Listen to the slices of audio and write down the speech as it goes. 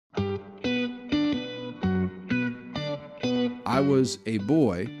I was a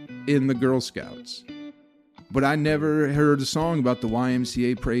boy in the Girl Scouts, but I never heard a song about the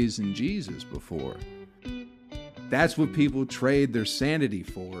YMCA praising Jesus before. That's what people trade their sanity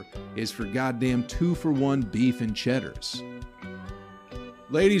for, is for goddamn 2-for-1 beef and cheddars.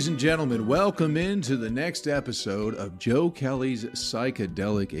 Ladies and gentlemen, welcome into the next episode of Joe Kelly's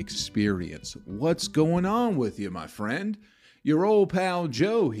Psychedelic Experience. What's going on with you, my friend? Your old pal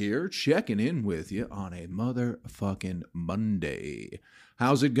Joe here, checking in with you on a motherfucking Monday.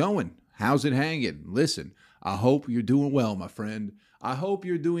 How's it going? How's it hanging? Listen, I hope you're doing well, my friend. I hope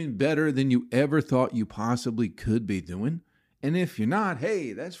you're doing better than you ever thought you possibly could be doing. And if you're not,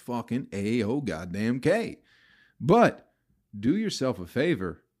 hey, that's fucking A-O-goddamn K. But do yourself a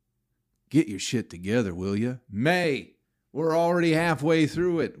favor. Get your shit together, will you? May. We're already halfway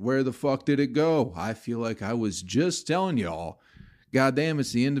through it. Where the fuck did it go? I feel like I was just telling y'all. Goddamn,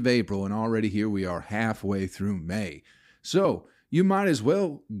 it's the end of April, and already here we are halfway through May. So, you might as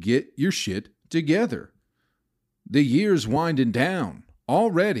well get your shit together. The year's winding down.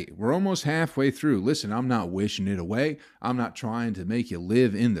 Already, we're almost halfway through. Listen, I'm not wishing it away. I'm not trying to make you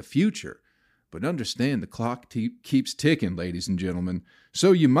live in the future. But understand the clock keeps ticking, ladies and gentlemen.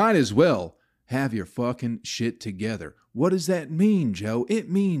 So you might as well have your fucking shit together. What does that mean, Joe? It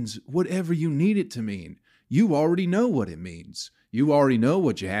means whatever you need it to mean. You already know what it means. You already know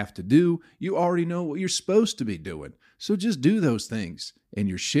what you have to do. You already know what you're supposed to be doing. So just do those things, and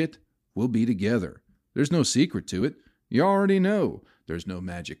your shit will be together. There's no secret to it. You already know. There's no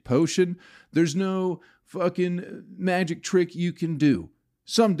magic potion. There's no fucking magic trick you can do.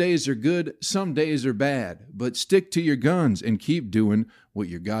 Some days are good, some days are bad, but stick to your guns and keep doing what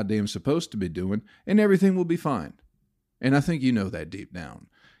you're goddamn supposed to be doing, and everything will be fine. And I think you know that deep down.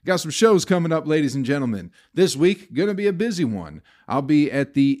 Got some shows coming up, ladies and gentlemen. This week, gonna be a busy one. I'll be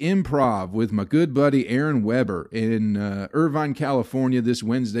at the Improv with my good buddy Aaron Weber in Irvine, California this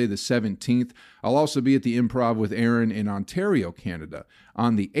Wednesday, the 17th. I'll also be at the Improv with Aaron in Ontario, Canada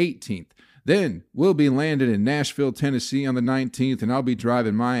on the 18th. Then we'll be landing in Nashville, Tennessee on the 19th, and I'll be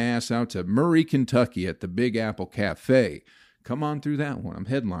driving my ass out to Murray, Kentucky at the Big Apple Cafe. Come on through that one. I'm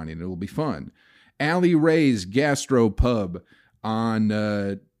headlining. It'll be fun. Allie Ray's Gastro Pub on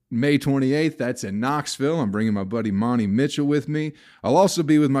May 28th. That's in Knoxville. I'm bringing my buddy Monty Mitchell with me. I'll also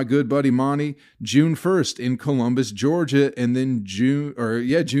be with my good buddy Monty June 1st in Columbus, Georgia, and then June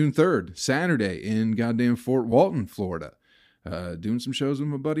 3rd, Saturday in goddamn Fort Walton, Florida. Doing some shows with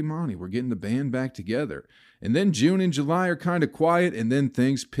my buddy Monty. We're getting the band back together. And then June and July are kind of quiet, and then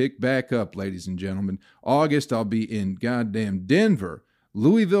things pick back up, ladies and gentlemen. August, I'll be in goddamn Denver,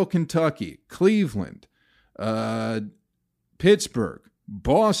 Louisville, Kentucky, Cleveland, Pittsburgh,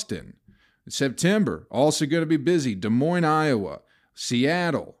 Boston. September, also going to be busy. Des Moines, Iowa,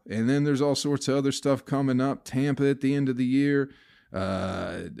 Seattle, and then there's all sorts of other stuff coming up. Tampa at the end of the year,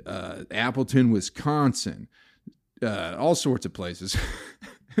 Appleton, Wisconsin. All sorts of places.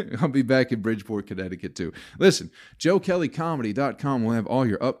 I'll be back in Bridgeport, Connecticut, too. Listen, JoeKellyComedy.com will have all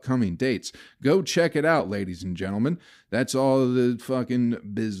your upcoming dates. Go check it out, ladies and gentlemen. That's all the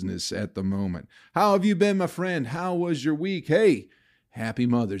fucking business at the moment. How have you been, my friend? How was your week? Hey, happy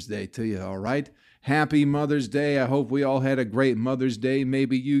Mother's Day to you, all right? Happy Mother's Day. I hope we all had a great Mother's Day.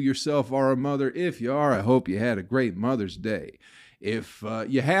 Maybe you yourself are a mother. If you are, I hope you had a great Mother's Day. If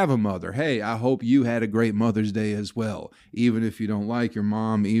you have a mother, hey, I hope you had a great Mother's Day as well. Even if you don't like your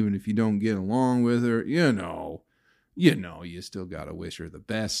mom, even if you don't get along with her, you still got to wish her the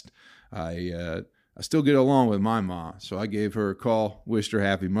best. I still get along with my mom, so I gave her a call, wished her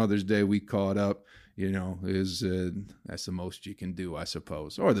happy Mother's Day. We caught up, that's the most you can do, I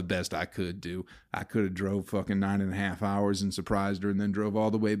suppose, or the best I could do. I could have drove fucking 9.5 hours and surprised her and then drove all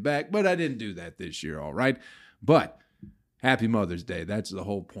the way back, but I didn't do that this year, all right? But happy Mother's Day. That's the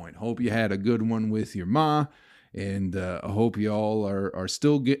whole point. Hope you had a good one with your ma, and I hope you all are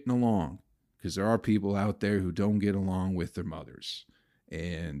still getting along, because there are people out there who don't get along with their mothers.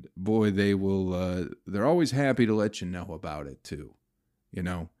 And boy, they're always happy to let you know about it too.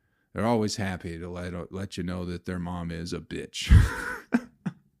 They're always happy to let you know that their mom is a bitch.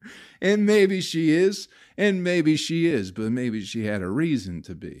 And maybe she is, but maybe she had a reason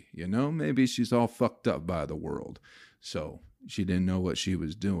to be, maybe she's all fucked up by the world. So she didn't know what she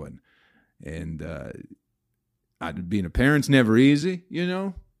was doing. And being a parent's never easy,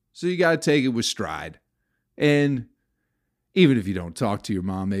 so you got to take it with stride. And even if you don't talk to your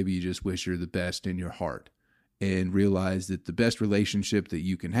mom, maybe you just wish her the best in your heart and realize that the best relationship that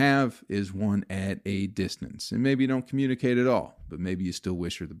you can have is one at a distance. And maybe you don't communicate at all, but maybe you still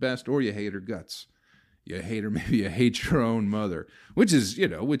wish her the best or you hate her guts. You hate her, maybe you hate your own mother, which is,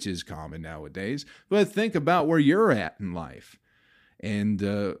 which is common nowadays. But think about where you're at in life. And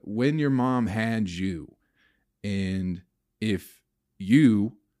when your mom had you, and if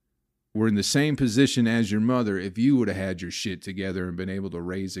you were in the same position as your mother, if you would have had your shit together and been able to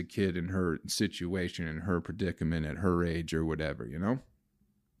raise a kid in her situation, in her predicament at her age or whatever,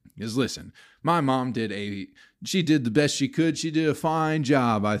 Because listen, my mom she did the best she could. She did a fine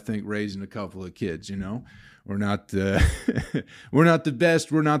job, I think, raising a couple of kids, We're not, we're not the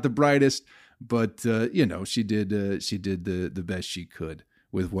best, we're not the brightest, but, she did the best she could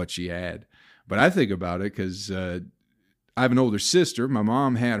with what she had. But I think about it because I have an older sister. My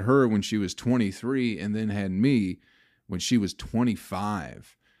mom had her when she was 23 and then had me when she was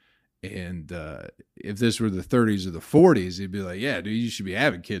 25. And if this were the 30s or the 40s, he'd be like, yeah, dude, you should be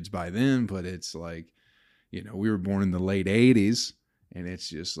having kids by then. But it's like, we were born in the late 80s, and it's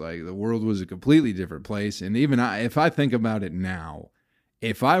just like the world was a completely different place. And even if I think about it now,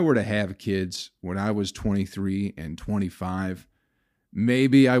 if I were to have kids when I was 23 and 25,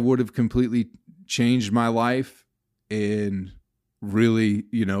 maybe I would have completely changed my life and really,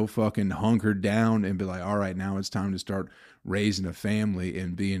 fucking hunkered down and be like, all right, now it's time to start raising a family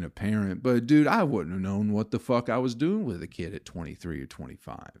and being a parent. But dude, I wouldn't have known what the fuck I was doing with a kid at 23 or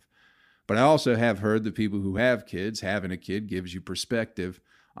 25. But I also have heard that people who have kids, having a kid gives you perspective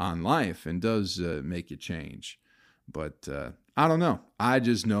on life and does make you change. But I don't know. I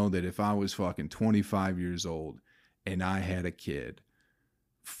just know that if I was fucking 25 years old and I had a kid,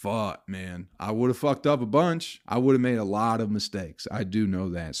 fuck, man, I would have fucked up a bunch. I would have made a lot of mistakes. I do know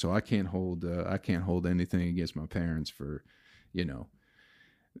that. So I can't hold anything against my parents for,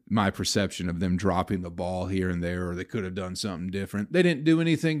 my perception of them dropping the ball here and there, or they could have done something different. They didn't do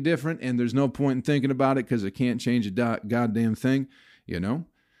anything different, and there's no point in thinking about it because they can't change a goddamn thing,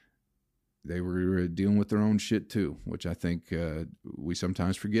 They were dealing with their own shit too, which I think we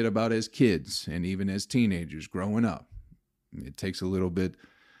sometimes forget about as kids and even as teenagers growing up. It takes a little bit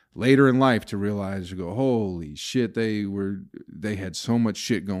later in life to realize, you go, holy shit, they had so much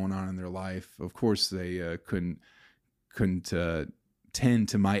shit going on in their life. Of course, they couldn't tend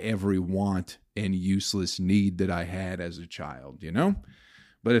to my every want and useless need that I had as a child,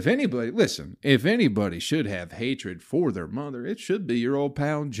 But if anybody should have hatred for their mother, it should be your old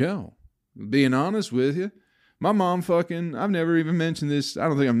pal Joe. Being honest with you, my mom I've never even mentioned this. I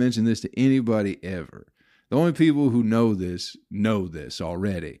don't think I've mentioned this to anybody ever. The only people who know this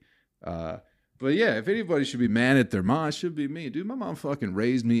already. But yeah, if anybody should be mad at their mom, it should be me. Dude, my mom fucking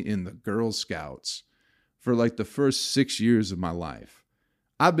raised me in the Girl Scouts for like the first 6 years of my life.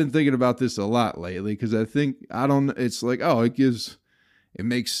 I've been thinking about this a lot lately because it's like, it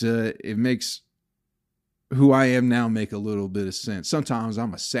makes who I am now make a little bit of sense. Sometimes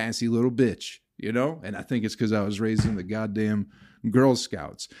I'm a sassy little bitch, and I think it's because I was raised in the goddamn Girl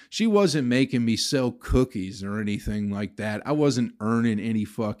Scouts. She wasn't making me sell cookies or anything like that. I wasn't earning any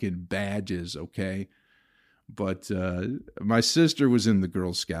fucking badges, okay? But my sister was in the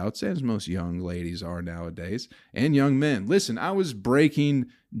Girl Scouts, as most young ladies are nowadays, and young men. Listen, I was breaking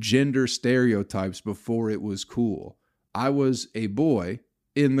gender stereotypes before it was cool. I was a boy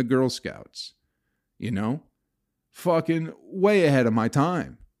in the Girl Scouts, Fucking way ahead of my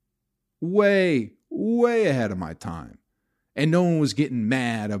time. Way, way ahead of my time. And no one was getting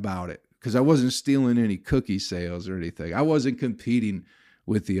mad about it because I wasn't stealing any cookie sales or anything. I wasn't competing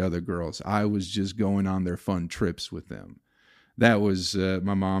with the other girls. I was just going on their fun trips with them. That was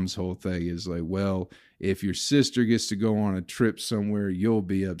my mom's whole thing is like, well, if your sister gets to go on a trip somewhere, you'll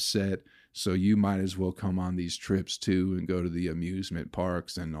be upset. So you might as well come on these trips too and go to the amusement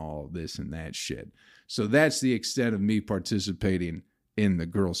parks and all this and that shit. So that's the extent of me participating in the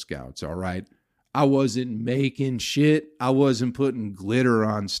Girl Scouts, all right? I wasn't making shit. I wasn't putting glitter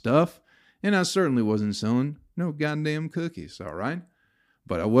on stuff. And I certainly wasn't selling no goddamn cookies, all right?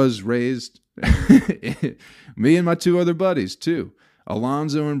 But I was raised, me and my two other buddies too,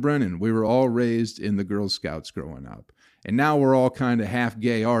 Alonzo and Brennan, we were all raised in the Girl Scouts growing up. And now we're all kind of half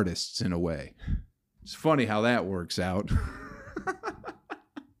gay artists in a way. It's funny how that works out.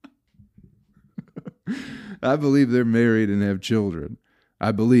 I believe they're married and have children.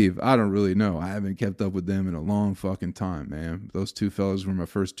 I believe. I don't really know. I haven't kept up with them in a long fucking time, man. Those two fellas were my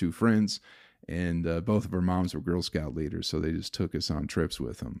first two friends, and both of our moms were Girl Scout leaders, so they just took us on trips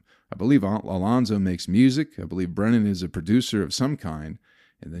with them. I believe Alonzo makes music. I believe Brennan is a producer of some kind,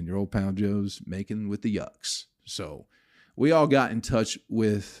 and then your old pal Joe's making with the Yucks. So we all got in touch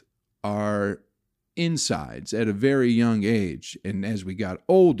with our insides at a very young age, and as we got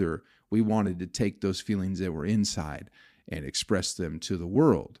older, we wanted to take those feelings that were inside and express them to the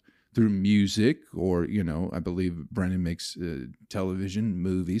world. through music, or, I believe Brennan makes television,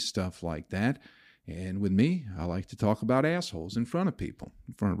 movies, stuff like that. And with me, I like to talk about assholes in front of people,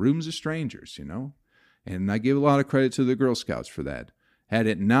 in front of rooms of strangers, And I give a lot of credit to the Girl Scouts for that. Had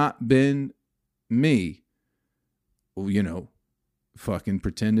it not been me, fucking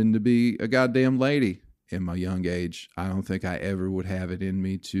pretending to be a goddamn lady in my young age, I don't think I ever would have it in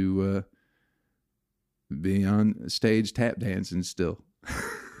me to be on stage tap dancing still.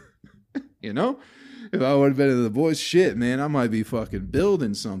 If I would have been in the boys, shit, man, I might be fucking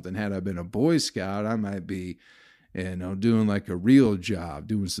building something. Had I been a Boy Scout, I might be, doing like a real job,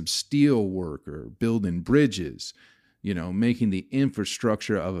 doing some steel work or building bridges, making the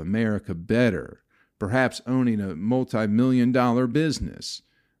infrastructure of America better, perhaps owning a multi-million-dollar business.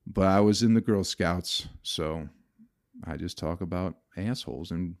 But I was in the Girl Scouts, so I just talk about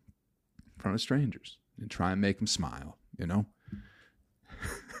assholes in front of strangers and try and make them smile,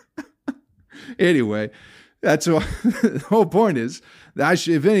 Anyway, that's what the whole point is.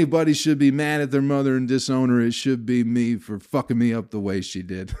 If anybody should be mad at their mother and disown her, it should be me for fucking me up the way she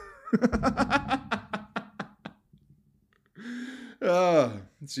did. Oh,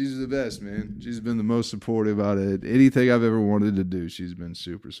 she's the best, man. She's been the most supportive out of anything I've ever wanted to do. She's been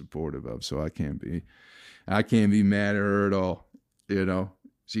super supportive of, so I can't be mad at her at all.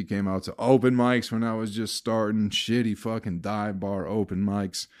 She came out to open mics when I was just starting, shitty fucking dive bar open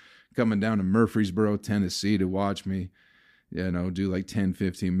mics, coming down to Murfreesboro, Tennessee to watch me, do like 10,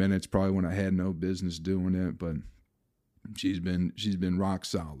 15 minutes, probably when I had no business doing it, but she's been rock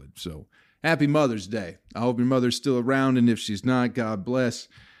solid. So happy Mother's Day. I hope your mother's still around, and if she's not, God bless.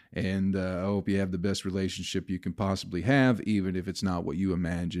 And I hope you have the best relationship you can possibly have, even if it's not what you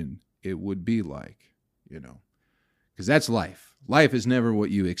imagine it would be like, because that's life. Life is never what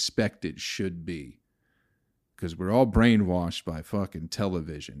you expect it should be, because we're all brainwashed by fucking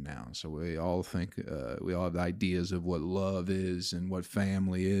television now. So we all think, we all have ideas of what love is and what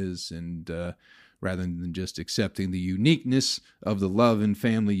family is, and rather than just accepting the uniqueness of the love and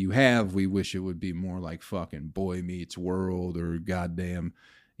family you have, we wish it would be more like fucking Boy Meets World or goddamn,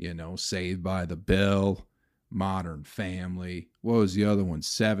 Saved by the Bell, Modern Family. What was the other one?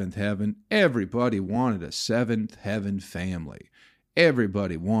 Seventh Heaven. Everybody wanted a Seventh Heaven family.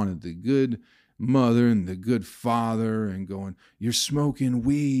 Everybody wanted the good mother and the good father, and going, you're smoking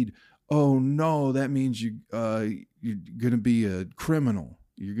weed. Oh no, that means you're going to be a criminal.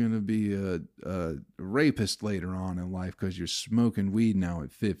 You're going to be a rapist later on in life because you're smoking weed now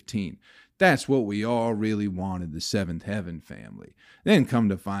at 15. That's what we all really wanted, the Seventh Heaven family. Then come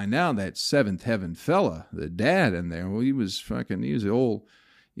to find out that Seventh Heaven fella, the dad in there, well, he was the old,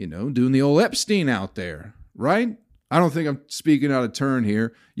 doing the old Epstein out there, right? I don't think I'm speaking out of turn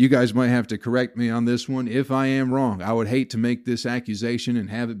here. You guys might have to correct me on this one if I am wrong. I would hate to make this accusation and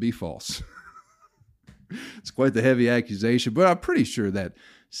have it be false. It's quite the heavy accusation, but I'm pretty sure that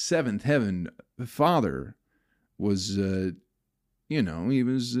Seventh Heaven father was, he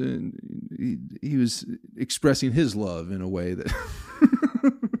was expressing his love in a way that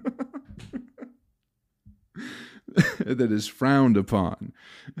that is frowned upon.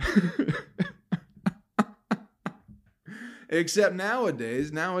 Except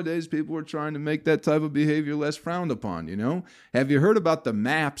nowadays people are trying to make that type of behavior less frowned upon, Have you heard about the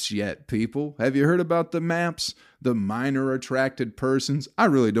MAPS yet, people? Have you heard about the MAPS, the minor attracted persons? I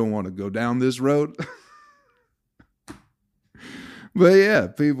really don't want to go down this road. But yeah,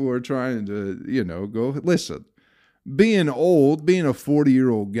 people are trying to, go, listen, being old, being a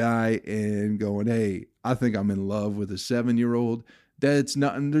 40-year-old guy and going, hey, I think I'm in love with a 7-year-old, there's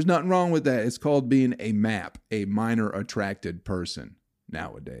nothing wrong with that. It's called being a MAP, a minor attracted person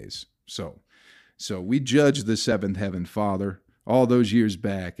nowadays. So we judged the Seventh Heaven father all those years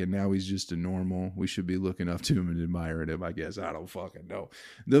back, and now he's just a normal. We should be looking up to him and admiring him, I guess. I don't fucking know.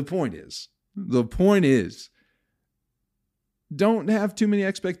 The point is, don't have too many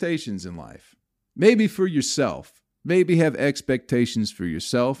expectations in life. Maybe for yourself. Maybe have expectations for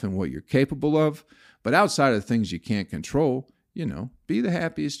yourself and what you're capable of, but outside of things you can't control, be the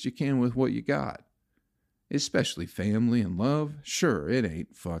happiest you can with what you got. Especially family and love. Sure, it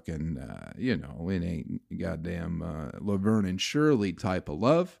ain't fucking, it ain't goddamn Laverne and Shirley type of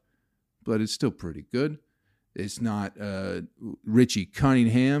love, but it's still pretty good. It's not Richie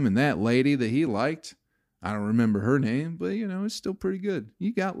Cunningham and that lady that he liked. I don't remember her name, but, it's still pretty good.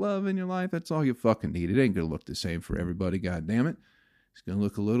 You got love in your life, that's all you fucking need. It ain't going to look the same for everybody, goddammit. It's going to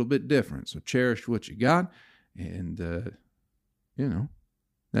look a little bit different. So cherish what you got, and,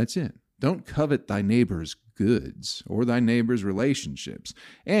 that's it. Don't covet thy neighbor's goods or thy neighbor's relationships.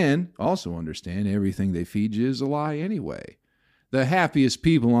 And also understand everything they feed you is a lie anyway. The happiest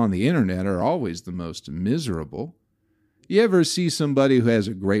people on the internet are always the most miserable. You ever see somebody who has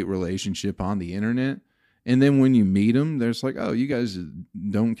a great relationship on the internet, and then when you meet them, there's like, oh, you guys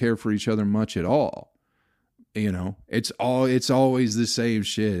don't care for each other much at all. You know, it's always the same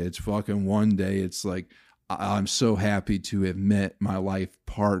shit. It's fucking one day it's like, I'm so happy to have met my life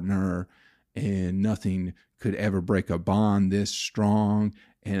partner, and nothing could ever break a bond this strong,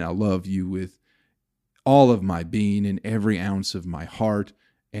 and I love you with all of my being and every ounce of my heart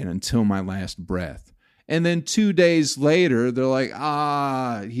and until my last breath. And then 2 days later, they're like,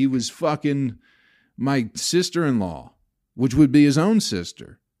 he was fucking my sister-in-law, which would be his own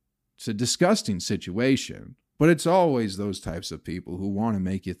sister. It's a disgusting situation, but it's always those types of people who want to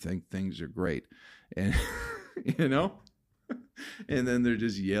make you think things are great. And, you know, and then they're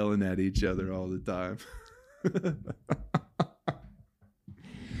just yelling at each other all the time.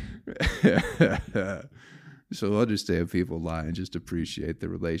 So understand people lie and just appreciate the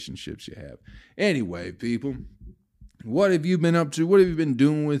relationships you have. Anyway, people, what have you been up to? What have you been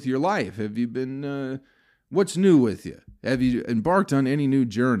doing with your life? Have you been, what's new with you? Have you embarked on any new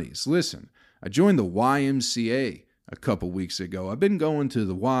journeys? Listen, I joined the YMCA a couple weeks ago. I've been going to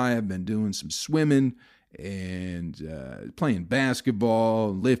the Y. I've been doing some swimming and playing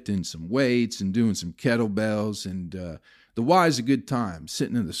basketball, lifting some weights and doing some kettlebells. And the Y is a good time.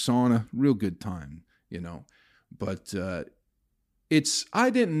 Sitting in the sauna, real good time, you know. But I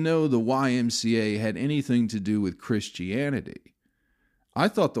didn't know the YMCA had anything to do with Christianity. I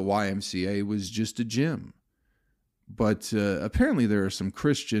thought the YMCA was just a gym. But apparently there are some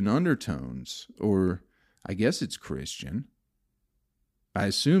Christian undertones, or I guess it's Christian. I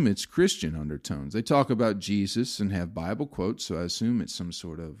assume it's Christian undertones. They talk about Jesus and have Bible quotes, so I assume it's some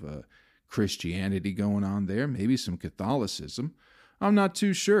sort of Christianity going on there, maybe some Catholicism. I'm not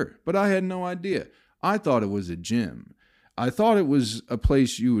too sure, but I had no idea. I thought it was a gym. I thought it was a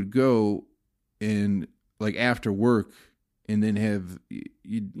place you would go and, like, after work, and then have,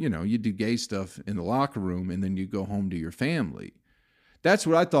 you do gay stuff in the locker room, and then you go home to your family. That's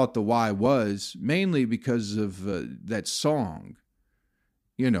what I thought the Y was, mainly because of that song,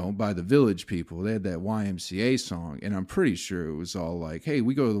 by the Village People. They had that YMCA song, and I'm pretty sure it was all like, hey,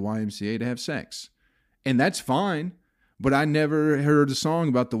 we go to the YMCA to have sex. And that's fine, but I never heard a song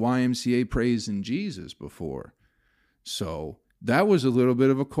about the YMCA praising Jesus before. So that was a little bit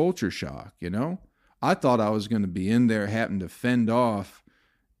of a culture shock, I thought I was going to be in there having to fend off,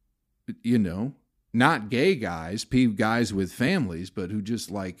 not gay guys, guys with families, but who just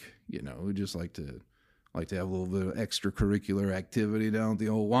like to have a little bit of extracurricular activity down at the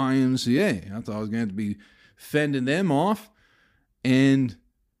old YMCA. I thought I was going to be fending them off, and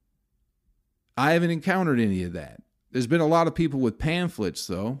I haven't encountered any of that. There's been a lot of people with pamphlets,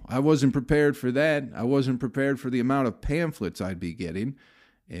 though. I wasn't prepared for that. I wasn't prepared for the amount of pamphlets I'd be getting.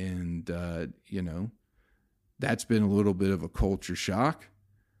 And, that's been a little bit of a culture shock.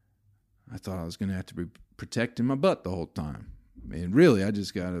 I thought I was going to have to be protecting my butt the whole time. And really, I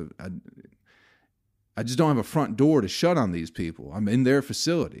just don't have a front door to shut on these people. I'm in their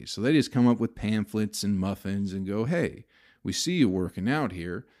facility. So they just come up with pamphlets and muffins and go, hey, we see you working out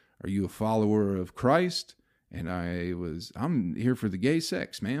here. Are you a follower of Christ? And I'm here for the gay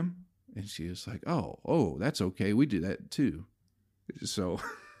sex, ma'am. And she was like, oh, that's okay. We do that too. So,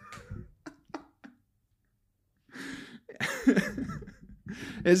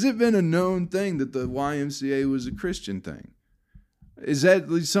 has it been a known thing that the YMCA was a Christian thing? Is that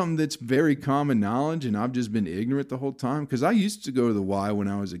something that's very common knowledge and I've just been ignorant the whole time? Because I used to go to the Y when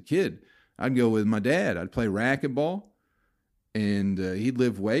I was a kid. I'd go with my dad. I'd play racquetball, and he'd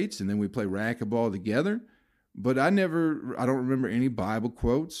lift weights, and then we'd play racquetball together. But I don't remember any Bible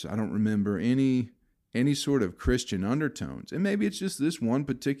quotes. I don't remember any sort of Christian undertones. And maybe it's just this one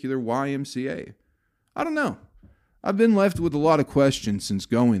particular YMCA. I don't know. I've been left with a lot of questions since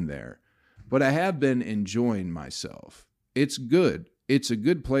going there, but I have been enjoying myself. It's good. It's a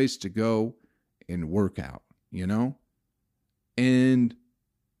good place to go and work out, And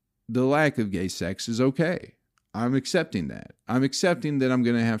the lack of gay sex is okay. I'm accepting that. I'm accepting that I'm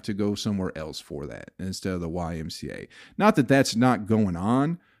going to have to go somewhere else for that instead of the YMCA. Not that that's not going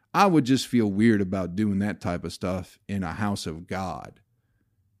on. I would just feel weird about doing that type of stuff in a house of God.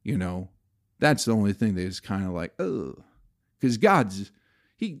 That's the only thing that is kind of like, ugh. Because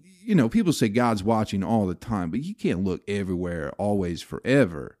people say God's watching all the time, but you can't look everywhere, always,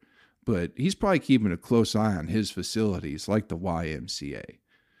 forever. But he's probably keeping a close eye on his facilities like the YMCA.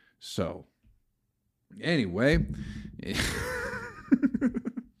 So, anyway, in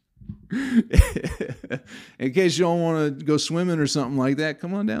case you don't want to go swimming or something like that,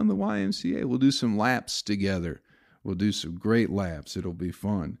 come on down to the YMCA. We'll do some laps together. We'll do some great laps. It'll be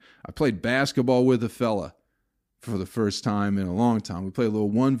fun. I played basketball with a fella for the first time in a long time. We played a little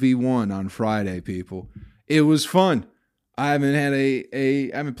 1v1 on Friday, people. It was fun. I haven't had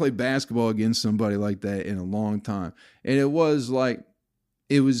I haven't played basketball against somebody like that in a long time. And it was like,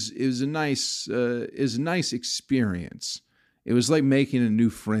 it was a nice experience. It was like making a new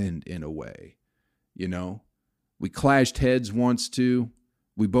friend in a way, you know? We clashed heads once too.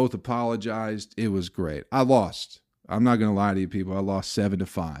 We both apologized. It was great. I lost. I'm not going to lie to you people. I lost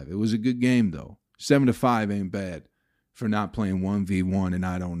 7-5. It was a good game though. 7-5 ain't bad for not playing 1v1 and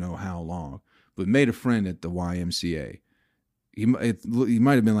I don't know how long. But made a friend at the YMCA. He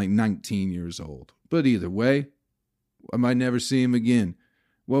might have been like 19 years old. But either way, I might never see him again.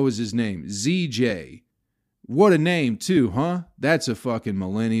 What was his name? ZJ. What a name too, huh? That's a fucking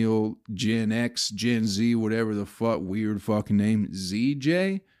millennial, Gen X, Gen Z, whatever the fuck, weird fucking name.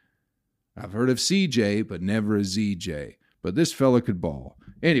 ZJ? I've heard of CJ, but never a ZJ. But this fella could ball.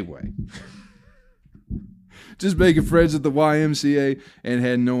 Anyway. Just making friends at the YMCA and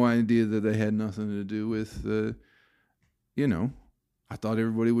had no idea that they had nothing to do with, I thought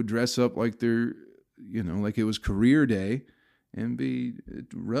everybody would dress up like they're, like it was career day and be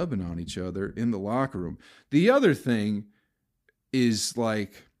rubbing on each other in the locker room. The other thing is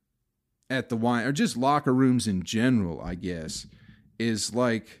like at the Y, or just locker rooms in general, I guess, is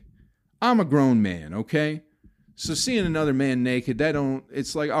like, I'm a grown man, okay? So seeing another man naked,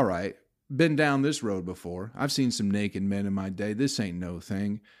 it's like, all right, been down this road before. I've seen some naked men in my day. This ain't no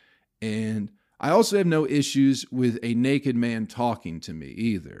thing. And I also have no issues with a naked man talking to me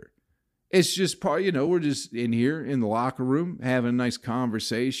either. It's just part, we're just in here in the locker room having a nice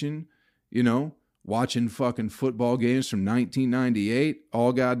conversation, watching fucking football games from 1998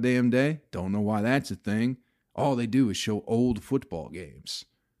 all goddamn day. Don't know why that's a thing. All they do is show old football games.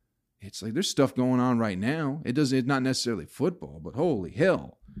 It's like there's stuff going on right now. It's not necessarily football, but holy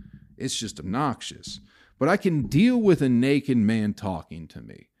hell, it's just obnoxious. But I can deal with a naked man talking to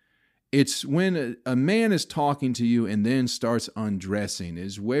me. It's when a man is talking to you and then starts undressing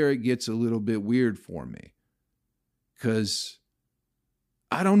is where it gets a little bit weird for me. Because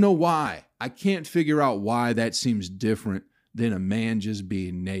I don't know why. I can't figure out why that seems different than a man just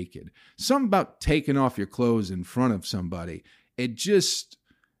being naked. Something about taking off your clothes in front of somebody. If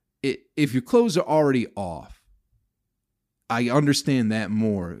your clothes are already off, I understand that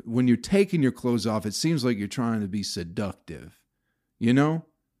more. When you're taking your clothes off, it seems like you're trying to be seductive.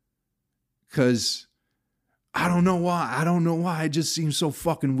 Because I don't know why. It just seems so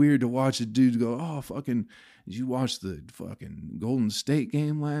fucking weird to watch a dude go, oh, fucking, did you watch the fucking Golden State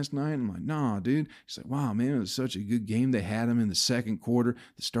game last night? I'm like, nah, dude. He's like, wow, man, it was such a good game. They had him in the second quarter.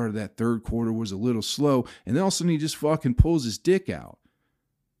 The start of that third quarter was a little slow. And then all of a sudden he just fucking pulls his dick out.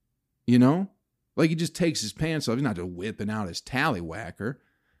 Like he just takes his pants off. He's not just whipping out his tallywhacker.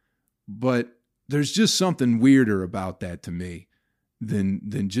 But there's just something weirder about that to me.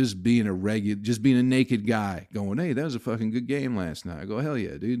 Than just being a naked guy going, hey, that was a fucking good game last night. I go, hell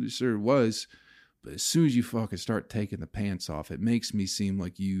yeah, dude, it sure was. But as soon as you fucking start taking the pants off, it makes me seem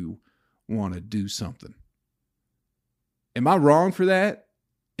like you want to do something. Am I wrong for that?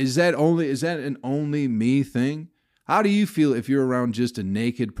 Is that an only me thing? How do you feel if you're around just a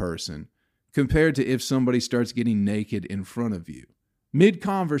naked person compared to if somebody starts getting naked in front of you?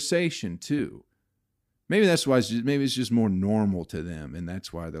 Mid-conversation too. Maybe that's why it's just more normal to them. And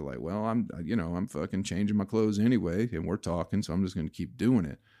that's why they're like, well, I'm fucking changing my clothes anyway. And we're talking, so I'm just going to keep doing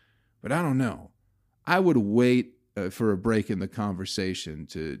it. But I don't know. I would wait for a break in the conversation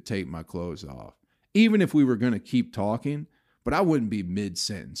to take my clothes off. Even if we were going to keep talking, but I wouldn't be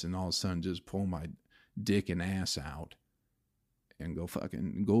mid-sentence and all of a sudden just pull my dick and ass out and go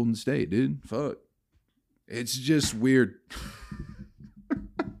fucking Golden State, dude. Fuck. It's just weird.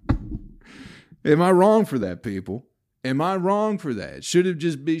 Am I wrong for that, people? Am I wrong for that? Should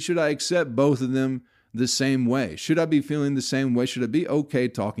I accept both of them the same way? Should I be feeling the same way? Should I be okay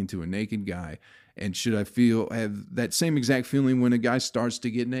talking to a naked guy? And should I have that same exact feeling when a guy starts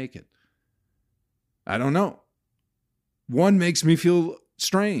to get naked? I don't know. One makes me feel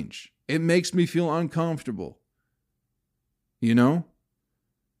strange. It makes me feel uncomfortable. Anytime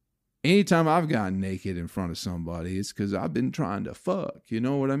I've gotten naked in front of somebody, it's because I've been trying to fuck. You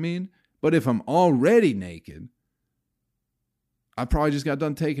know what I mean? But if I'm already naked, I probably just got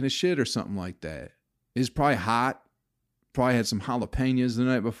done taking a shit or something like that. It's probably hot. Probably had some jalapenos the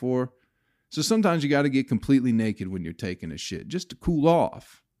night before. So sometimes you got to get completely naked when you're taking a shit just to cool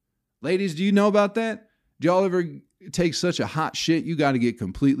off. Ladies, do you know about that? Do y'all ever take such a hot shit you got to get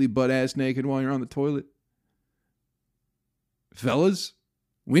completely butt-ass naked while you're on the toilet? Fellas,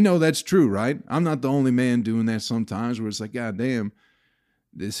 We know that's true, right? I'm not the only man doing that sometimes where it's like, God damn,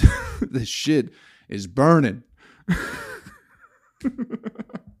 this this shit is burning.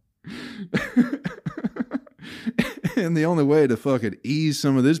 And the only way to fucking ease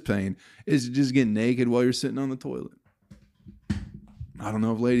some of this pain is to just get naked while you're sitting on the toilet. I don't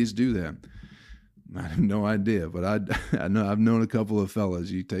know if ladies do that. I have no idea, but I know I've known a couple of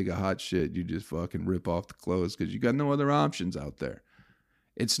fellas. You take a hot shit, you just fucking rip off the clothes because you got no other options out there.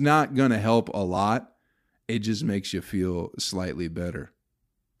 It's not going to help a lot. It just makes you feel slightly better.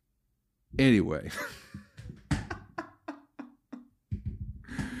 Anyway.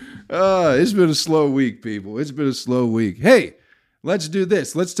 It's been a slow week, people. It's been a slow week. Hey, let's do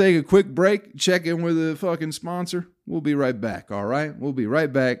this. Let's take a quick break, check in with a fucking sponsor. We'll be right back, all right? We'll be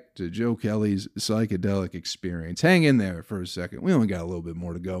right back to Joe Kelly's Psychedelic Experience. Hang in there for a second. We only got a little bit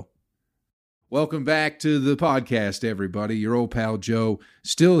more to go. Welcome back to the podcast, everybody. Your old pal Joe,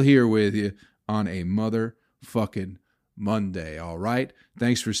 still here with you on a motherfucking Monday, all right?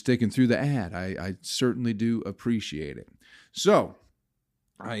 Thanks for sticking through the ad. I certainly do appreciate it. So,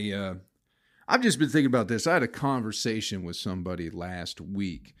 I've just been thinking about this. I had a conversation with somebody last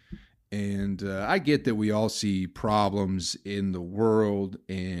week, and I get that we all see problems in the world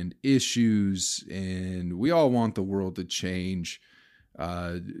and issues, and we all want the world to change,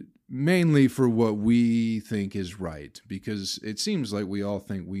 mainly for what we think is right, because it seems like we all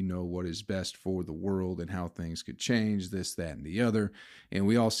think we know what is best for the world and how things could change, this, that, and the other, and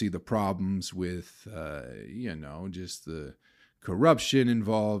we all see the problems with, just the corruption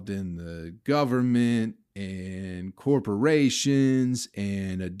involved in the government and corporations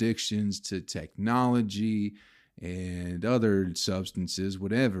and addictions to technology and other substances,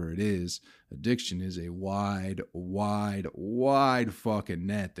 whatever it is. Addiction is a wide fucking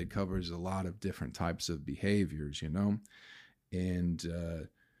net that covers a lot of different types of behaviors, And,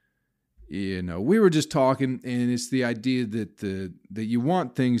 we were just talking, and it's the idea that you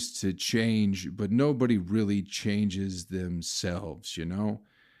want things to change, but nobody really changes themselves,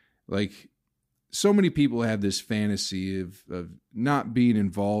 Like, so many people have this fantasy of not being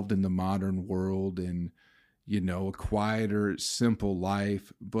involved in the modern world and, a quieter, simple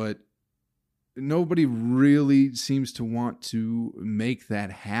life, but nobody really seems to want to make that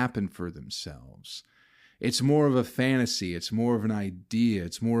happen for themselves. It's more of a fantasy. It's more of an idea.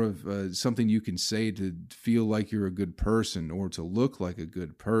 It's more of something you can say to feel like you're a good person or to look like a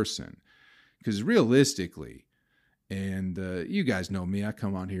good person. Because realistically, and you guys know me, I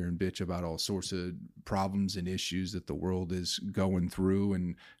come on here and bitch about all sorts of problems and issues that the world is going through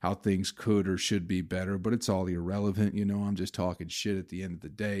and how things could or should be better, but it's all irrelevant. I'm just talking shit at the end of the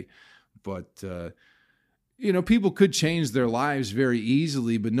day. But, people could change their lives very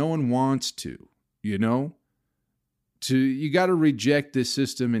easily, but no one wants to. You got to reject this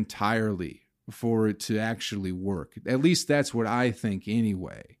system entirely for it to actually work. At least that's what I think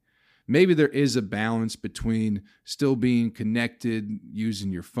anyway. Maybe there is a balance between still being connected,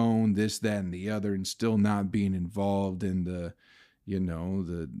 using your phone, this, that, and the other, and still not being involved in the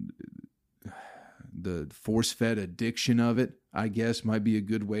force-fed addiction of it, I guess might be a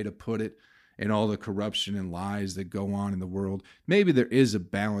good way to put it. And all the corruption and lies that go on in the world. Maybe there is a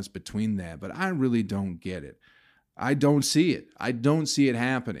balance between that, but I really don't get it. I don't see it. I don't see it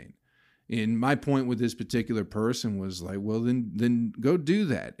happening. And my point with this particular person was like, well, then go do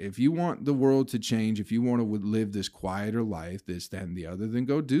that. If you want the world to change, if you want to live this quieter life, this, that, and the other, then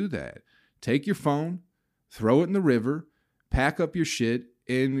go do that. Take your phone, throw it in the river, pack up your shit,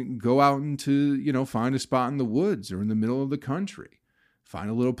 and go out into, find a spot in the woods or in the middle of the country. Find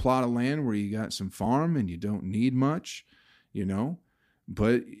a little plot of land where you got some farm and you don't need much,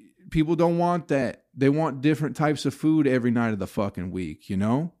 But people don't want that. They want different types of food every night of the fucking week,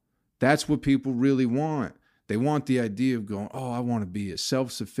 That's what people really want. They want the idea of going, I want to be a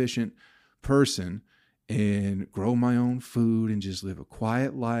self-sufficient person and grow my own food and just live a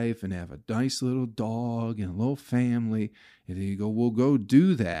quiet life and have a nice little dog and a little family. And then you go, well, go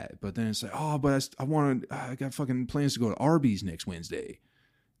do that. But then it's like, but I got fucking plans to go to Arby's next Wednesday.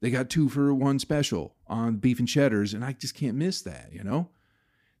 They got 2-for-1 special on beef and cheddars, and I just can't miss that,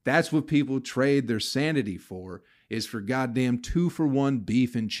 That's what people trade their sanity for, is for goddamn 2-for-1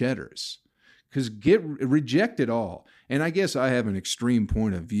 beef and cheddars. Because reject it all. And I guess I have an extreme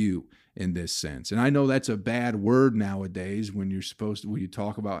point of view in this sense. And I know that's a bad word nowadays when you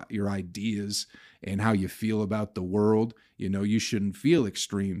talk about your ideas and how you feel about the world. You shouldn't feel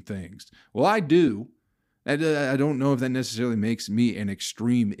extreme things. Well, I do. I don't know if that necessarily makes me an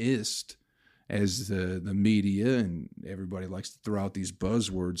extremist. as the media and everybody likes to throw out these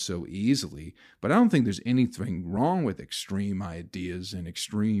buzzwords so easily. But I don't think there's anything wrong with extreme ideas and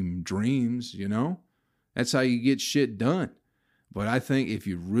extreme dreams, you know? That's how you get shit done. But I think if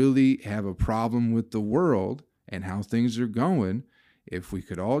you really have a problem with the world and how things are going, if we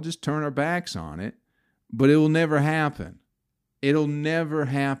could all just turn our backs on it, but it will never happen. It'll never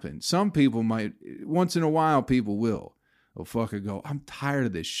happen. Some people might, once in a while, people will. They'll fucking go, I'm tired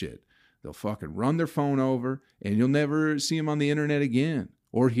of this shit. They'll fucking run their phone over, and you'll never see them on the internet again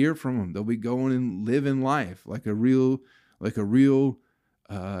or hear from them. They'll be going and living life like a real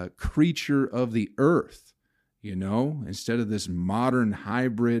creature of the earth, you know, instead of this modern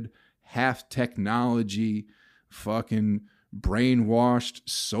hybrid, half technology, fucking brainwashed,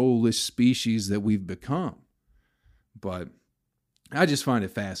 soulless species that we've become. But I just find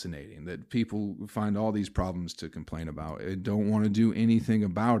it fascinating that people find all these problems to complain about and don't want to do anything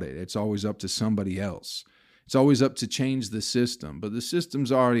about it. It's always up to somebody else. It's always up to change the system, but the system's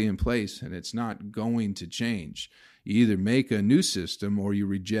already in place and it's not going to change. You either make a new system or you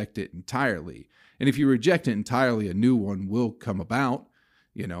reject it entirely. And if you reject it entirely, a new one will come about,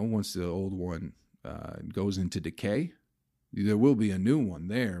 you know, once the old one goes into decay. There will be a new one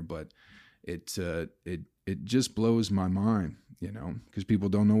there, but it just blows my mind, you know, because people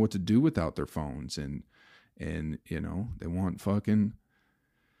don't know what to do without their phones, and you know, they want fucking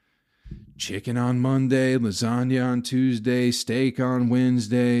chicken on Monday, lasagna on Tuesday, steak on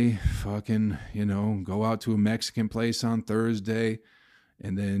Wednesday, fucking, you know, go out to a Mexican place on Thursday.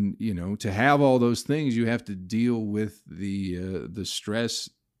 And then, you know, to have all those things, you have to deal with the stress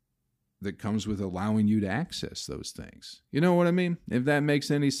that comes with allowing you to access those things. You know what I mean? If that makes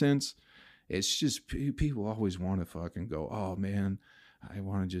any sense. It's just people always want to fucking go, oh man, I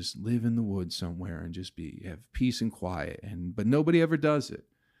want to just live in the woods somewhere and just have peace and quiet. But nobody ever does it.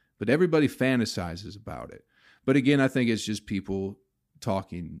 But everybody fantasizes about it. But again, I think it's just people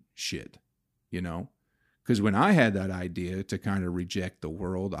talking shit, you know? Because when I had that idea to kind of reject the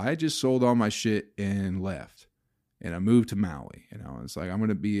world, I just sold all my shit and left. And I moved to Maui. You know, it's like I'm going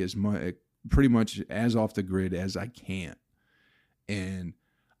to be pretty much as off the grid as I can. And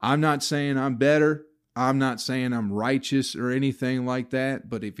I'm not saying I'm better. I'm not saying I'm righteous or anything like that.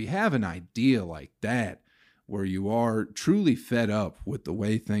 But if you have an idea like that, where you are truly fed up with the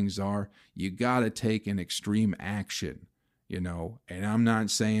way things are, you got to take an extreme action, you know. And I'm not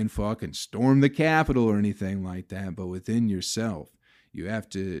saying fucking storm the Capitol or anything like that, but within yourself, you have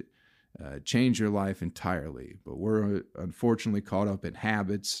to change your life entirely. But we're unfortunately caught up in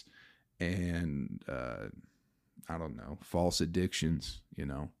habits and I don't know, false addictions, you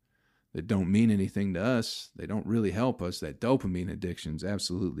know, that don't mean anything to us. They don't really help us. That dopamine addiction is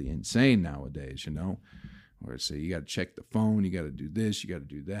absolutely insane nowadays, you know, where it's you got to check the phone, you got to do this, you got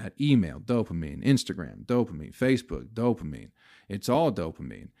to do that. Email, dopamine. Instagram, dopamine. Facebook, dopamine. It's all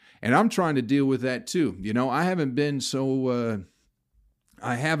dopamine. And I'm trying to deal with that too. You know, I haven't been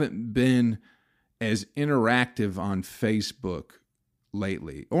as interactive on Facebook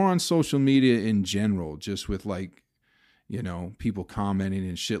lately, or on social media in general, just with like, you know, people commenting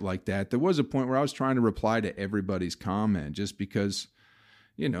and shit like that. There was a point where I was trying to reply to everybody's comment just because,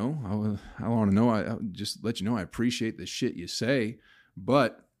 you know, I want to know, I just let you know I appreciate the shit you say,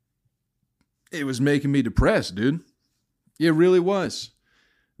 but it was making me depressed, dude. It really was.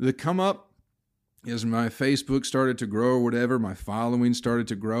 The come up, as my Facebook started to grow or whatever, my following started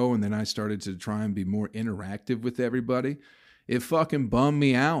to grow, and then I started to try and be more interactive with everybody. It fucking bummed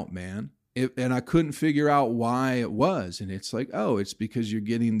me out, man. And I couldn't figure out why it was. And it's like, oh, it's because you're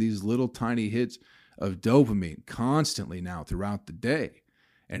getting these little tiny hits of dopamine constantly now throughout the day.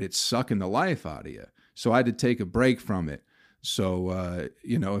 And it's sucking the life out of you. So I had to take a break from it. So,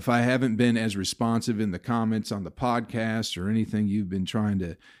 you know, if I haven't been as responsive in the comments on the podcast or anything you've been trying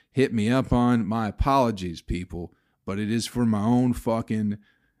to hit me up on, my apologies, people. But it is for my own fucking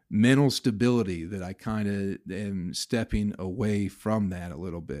mental stability that I kind of am stepping away from that a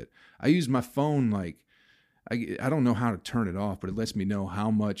little bit. I use my phone like, I don't know how to turn it off, but it lets me know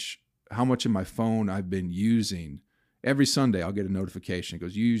how much of my phone I've been using. Every Sunday I'll get a notification. It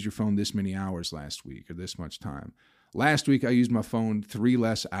goes, you used your phone this many hours last week or this much time. Last week I used my phone 3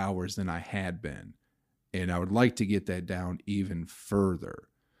 less hours than I had been. And I would like to get that down even further.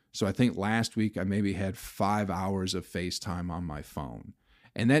 So I think last week I maybe had 5 hours of FaceTime on my phone.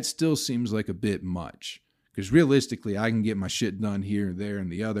 And that still seems like a bit much, because realistically, I can get my shit done here and there and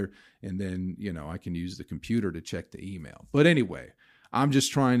the other, and then, you know, I can use the computer to check the email. But anyway, I'm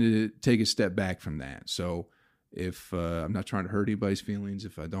just trying to take a step back from that. So if I'm not trying to hurt anybody's feelings,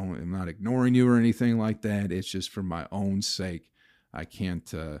 if I'm not ignoring you or anything like that. It's just for my own sake. I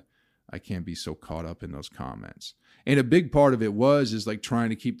can't I can't be so caught up in those comments. And a big part of it is like trying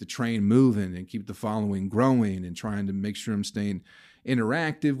to keep the train moving and keep the following growing and trying to make sure I'm staying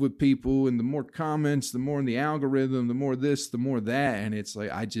interactive with people. And the more comments, the more in the algorithm, the more this, the more that. And it's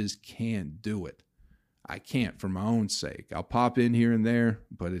like, I just can't do it. I can't for my own sake. I'll pop in here and there,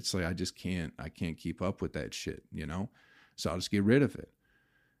 but it's like, I can't keep up with that shit, you know? So I'll just get rid of it.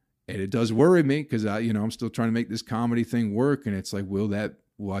 And it does worry me because I'm still trying to make this comedy thing work. And it's like, will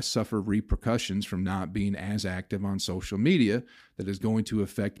I suffer repercussions from not being as active on social media that is going to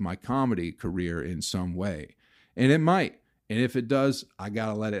affect my comedy career in some way? And it might. And if it does, I got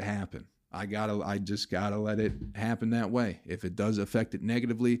to let it happen. I just got to let it happen that way. If it does affect it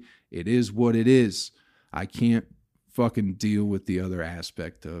negatively, it is what it is. I can't fucking deal with the other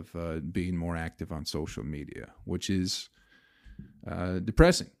aspect of being more active on social media, which is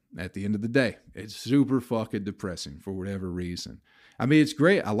depressing at the end of the day. It's super fucking depressing for whatever reason. I mean, it's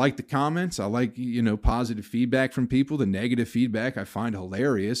great. I like the comments. I like, positive feedback from people. The negative feedback I find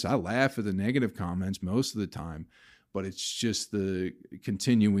hilarious. I laugh at the negative comments most of the time, but it's just the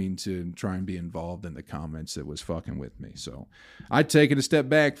continuing to try and be involved in the comments that was fucking with me. So I take it a step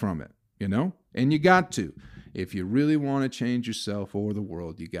back from it, and you got to. If you really want to change yourself or the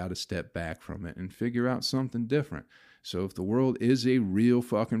world, you got to step back from it and figure out something different. So if the world is a real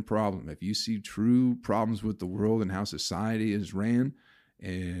fucking problem, if you see true problems with the world and how society is ran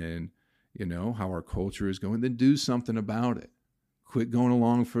and, how our culture is going, then do something about it. Quit going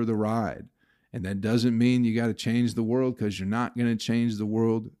along for the ride. And that doesn't mean you got to change the world, because you're not going to change the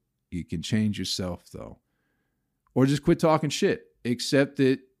world. You can change yourself, though. Or just quit talking shit. Accept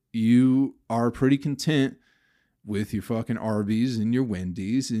that you are pretty content with your fucking Arby's and your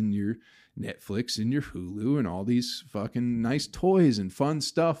Wendy's and your Netflix and your Hulu and all these fucking nice toys and fun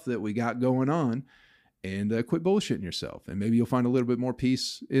stuff that we got going on, and quit bullshitting yourself. And maybe you'll find a little bit more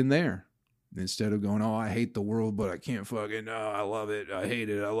peace in there instead of going, oh, I hate the world, but I can't fucking, oh, I love it. I hate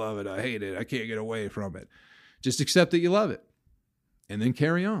it. I love it. I hate it. I can't get away from it. Just accept that you love it and then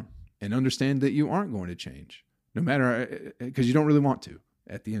carry on and understand that you aren't going to change, no matter, because you don't really want to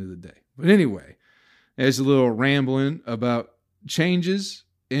at the end of the day. But anyway, there's a little rambling about changes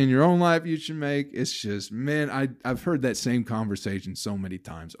in your own life you should make. It's just, man, I've heard that same conversation so many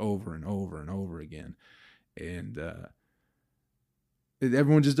times over and over and over again. And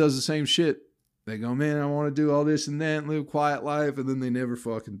everyone just does the same shit. They go, man, I want to do all this and that and live a quiet life. And then they never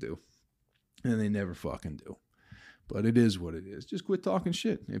fucking do. And they never fucking do. But it is what it is. Just quit talking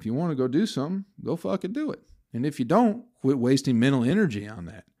shit. If you want to go do something, go fucking do it. And if you don't, quit wasting mental energy on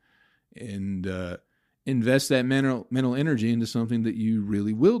that. And invest that mental energy into something that you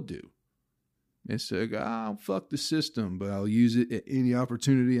really will do. It's like, I'll fuck the system, but I'll use it at any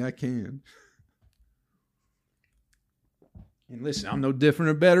opportunity I can. And listen, I'm no different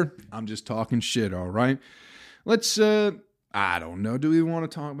or better. I'm just talking shit, all right? Let's, I don't know. Do we want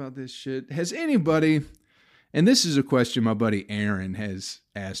to talk about this shit? Has anybody, and this is a question my buddy Aaron has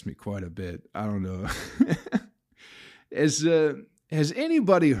asked me quite a bit. I don't know. Has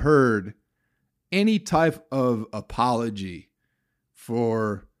anybody heard any type of apology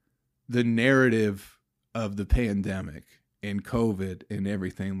for the narrative of the pandemic and COVID and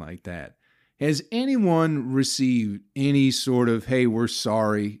everything like that? Has anyone received any sort of, hey, we're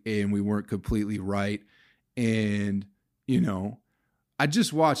sorry and we weren't completely right? And, I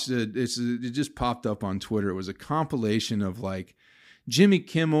just watched it. It just popped up on Twitter. It was a compilation of like Jimmy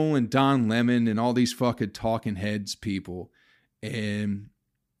Kimmel and Don Lemon and all these fucking talking heads people. And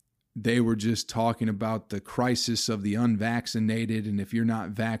they were just talking about the crisis of the unvaccinated. And if you're not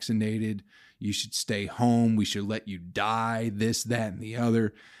vaccinated, you should stay home. We should let you die, this, that, and the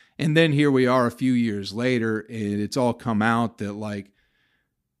other. And then here we are a few years later, and it's all come out that, like,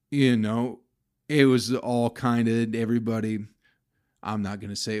 it was all kind of everybody. I'm not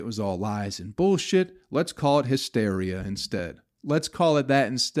going to say it was all lies and bullshit. Let's call it hysteria instead. Let's call it that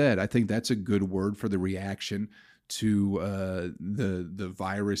instead. I think that's a good word for the reaction to the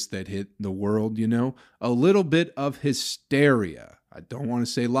virus that hit the world, a little bit of hysteria. I don't want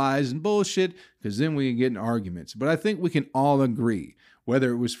to say lies and bullshit, because then we can get in arguments. But I think we can all agree,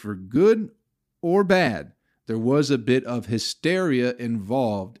 whether it was for good or bad, there was a bit of hysteria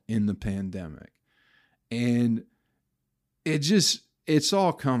involved in the pandemic. And it's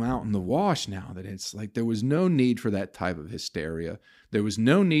all come out in the wash now that it's like there was no need for that type of hysteria. There was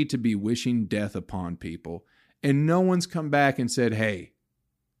no need to be wishing death upon people. And no one's come back and said, hey,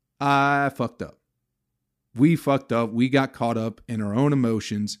 I fucked up. We fucked up. We got caught up in our own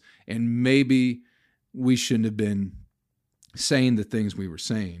emotions. And maybe we shouldn't have been saying the things we were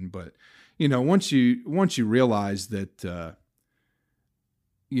saying. But, once you realize that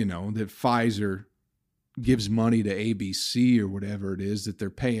that Pfizer gives money to ABC or whatever it is, that they're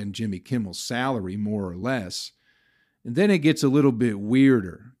paying Jimmy Kimmel's salary more or less. And then it gets a little bit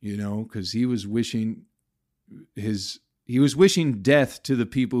weirder, because he was wishing death to the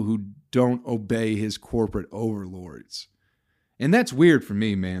people who don't obey his corporate overlords. And that's weird for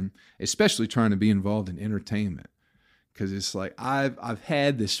me, man, especially trying to be involved in entertainment. Because it's like, I've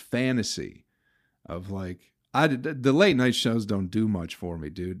had this fantasy of like, the late night shows don't do much for me,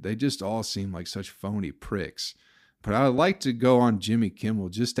 dude. They just all seem like such phony pricks. But I would like to go on Jimmy Kimmel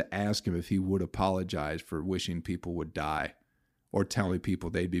just to ask him if he would apologize for wishing people would die, or telling people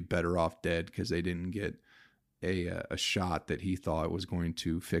they'd be better off dead because they didn't get a shot that he thought was going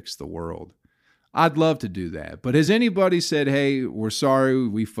to fix the world. I'd love to do that. But has anybody said, hey, we're sorry,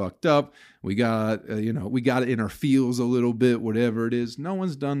 we fucked up, we got we got it in our feels a little bit, whatever it is? No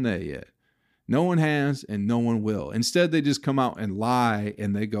one's done that yet. No one has, and no one will. Instead, they just come out and lie,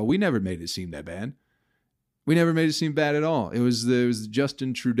 and they go, we never made it seem that bad. We never made it seem bad at all. It was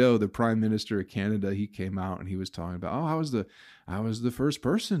Justin Trudeau, the Prime Minister of Canada. He came out and he was talking about, I was the first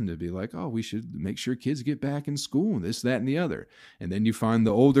person to be like, oh, we should make sure kids get back in school, and this, that, and the other. And then you find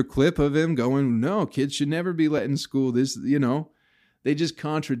the older clip of him going, no, kids should never be let in school. They just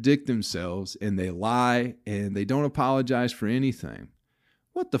contradict themselves, and they lie, and they don't apologize for anything.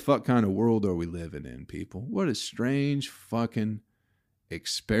 What the fuck kind of world are we living in, people? What a strange fucking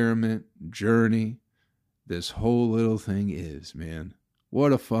experiment, journey this whole little thing is, man.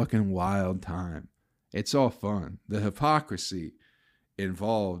 What a fucking wild time. It's all fun. The hypocrisy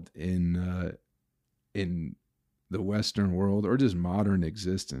involved in the Western world, or just modern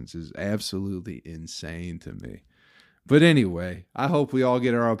existence, is absolutely insane to me. But anyway, I hope we all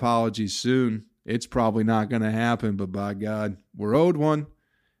get our apologies soon. It's probably not going to happen, but by God, we're owed one.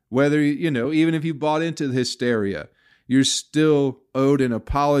 Whether, even if you bought into the hysteria, you're still owed an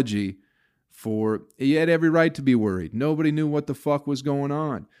apology. You had every right to be worried. Nobody knew what the fuck was going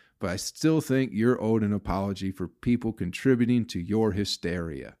on. But I still think you're owed an apology for people contributing to your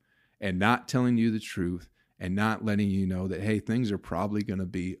hysteria and not telling you the truth and not letting you know that, hey, things are probably going to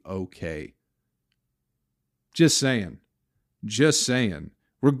be okay. Just saying.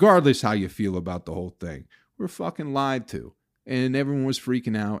 Regardless how you feel about the whole thing, we're fucking lied to. And everyone was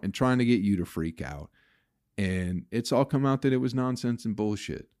freaking out and trying to get you to freak out. And it's all come out that it was nonsense and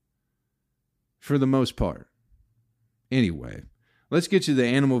bullshit. For the most part. Anyway, let's get you the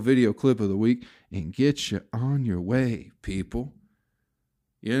animal video clip of the week and get you on your way, people.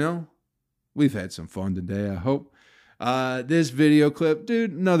 We've had some fun today, I hope. This video clip,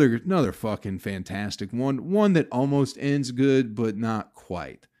 dude, another fucking fantastic one. One that almost ends good, but not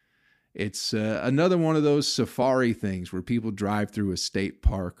quite. It's another one of those safari things where people drive through a state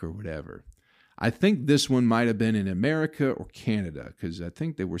park or whatever. I think this one might have been in America or Canada, because I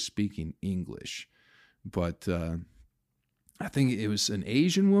think they were speaking English. But I think it was an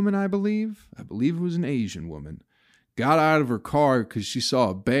Asian woman, I believe. I believe it was an Asian woman. Got out of her car because she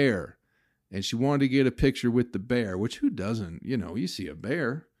saw a bear, and she wanted to get a picture with the bear, which who doesn't? You see a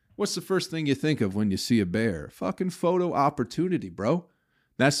bear. What's the first thing you think of when you see a bear? Fucking photo opportunity, bro.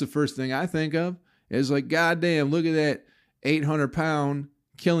 That's the first thing I think of. It's like, goddamn, look at that 800-pound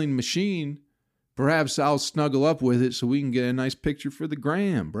killing machine. Perhaps I'll snuggle up with it so we can get a nice picture for the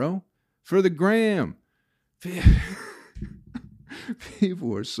gram, bro. For the gram.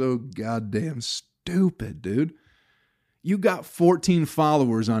 People are so goddamn stupid, dude. You got 14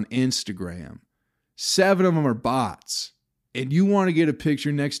 followers on Instagram. 7 of them are bots. And you want to get a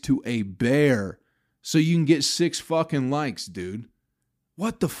picture next to a bear so you can get 6 fucking likes, dude.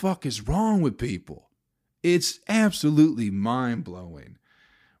 What the fuck is wrong with people? It's absolutely mind-blowing.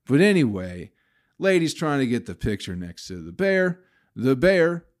 But anyway, lady's trying to get the picture next to the bear. The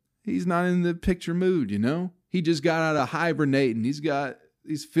bear, he's not in the picture mood, He just got out of hibernating. He's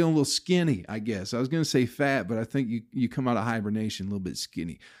feeling a little skinny, I guess. I was going to say fat, but I think you come out of hibernation a little bit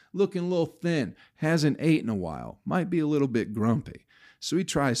skinny. Looking a little thin. Hasn't ate in a while. Might be a little bit grumpy. So he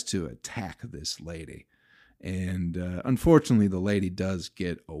tries to attack this lady. And unfortunately, the lady does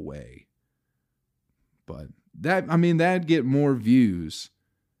get away. But that'd get more views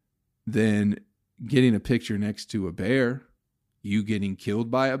than getting a picture next to a bear. You getting killed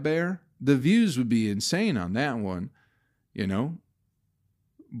by a bear. The views would be insane on that one,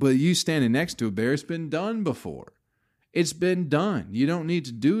 But you standing next to a bear, it's been done before. It's been done. You don't need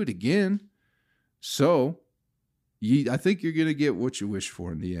to do it again. So, I think you're going to get what you wish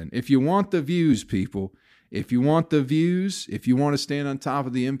for in the end. If you want the views, people, if you want to stand on top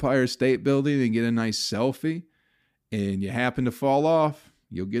of the Empire State Building and get a nice selfie, and you happen to fall off,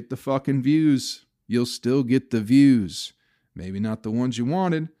 you'll get the fucking views. You'll still get the views. Maybe not the ones you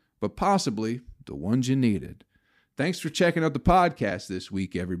wanted, but possibly the ones you needed. Thanks for checking out the podcast this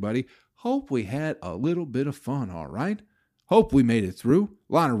week, everybody. Hope we had a little bit of fun, all right? Hope we made it through.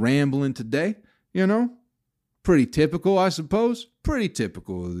 A lot of rambling today, Pretty typical, I suppose. Pretty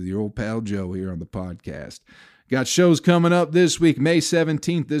typical of your old pal Joe here on the podcast. Got shows coming up this week. May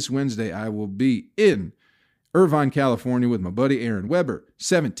 17th, this Wednesday, I will be in Irvine, California with my buddy Aaron Weber.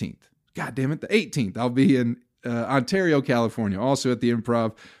 17th. God damn it, the 18th. I'll be in Ontario, California, also at the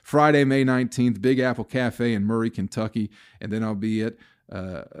Improv. Friday, May 19th, Big Apple Cafe in Murray, Kentucky. And then I'll be at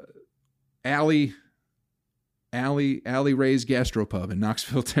Alley Ray's Gastropub in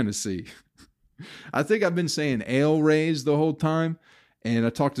Knoxville, Tennessee. I think I've been saying Ale Ray's the whole time. And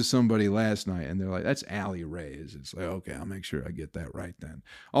I talked to somebody last night, and they're like, that's Alley Ray's. It's like, okay, I'll make sure I get that right then.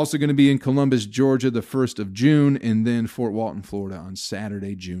 Also going to be in Columbus, Georgia, the 1st of June, and then Fort Walton, Florida on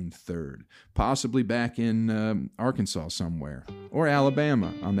Saturday, June 3rd. Possibly back in Arkansas somewhere, or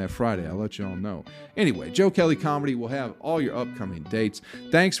Alabama on that Friday. I'll let you all know. Anyway, Joe Kelly Comedy will have all your upcoming dates.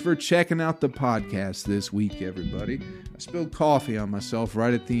 Thanks for checking out the podcast this week, everybody. I spilled coffee on myself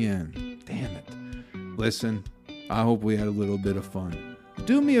right at the end. Damn it. Listen, I hope we had a little bit of fun.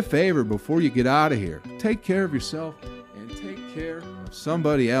 Do me a favor before you get out of here. Take care of yourself and take care of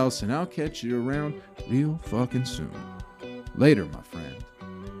somebody else, and I'll catch you around real fucking soon. Later, my friend.